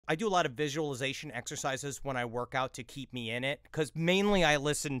I do a lot of visualization exercises when I work out to keep me in it, because mainly I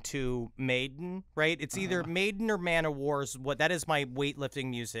listen to Maiden, right? It's either Maiden or Manowar's. That is my weightlifting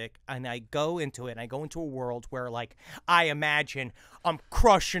music, and I go into it, and I go into a world where, like, I imagine I'm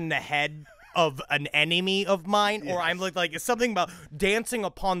crushing the head of an enemy of mine, or I'm like it's something about dancing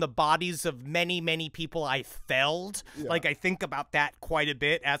upon the bodies of many people I felled. Like, I think about that quite a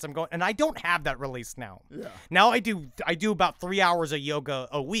bit as I'm going, and I don't have that release now. Now I do about 3 hours of yoga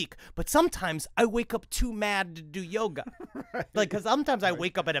a week, but sometimes I wake up too mad to do yoga. Like, because sometimes I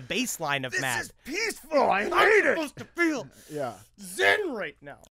wake up at a baseline of mad. This is peaceful. I hate it. I'm supposed to feel zen right now.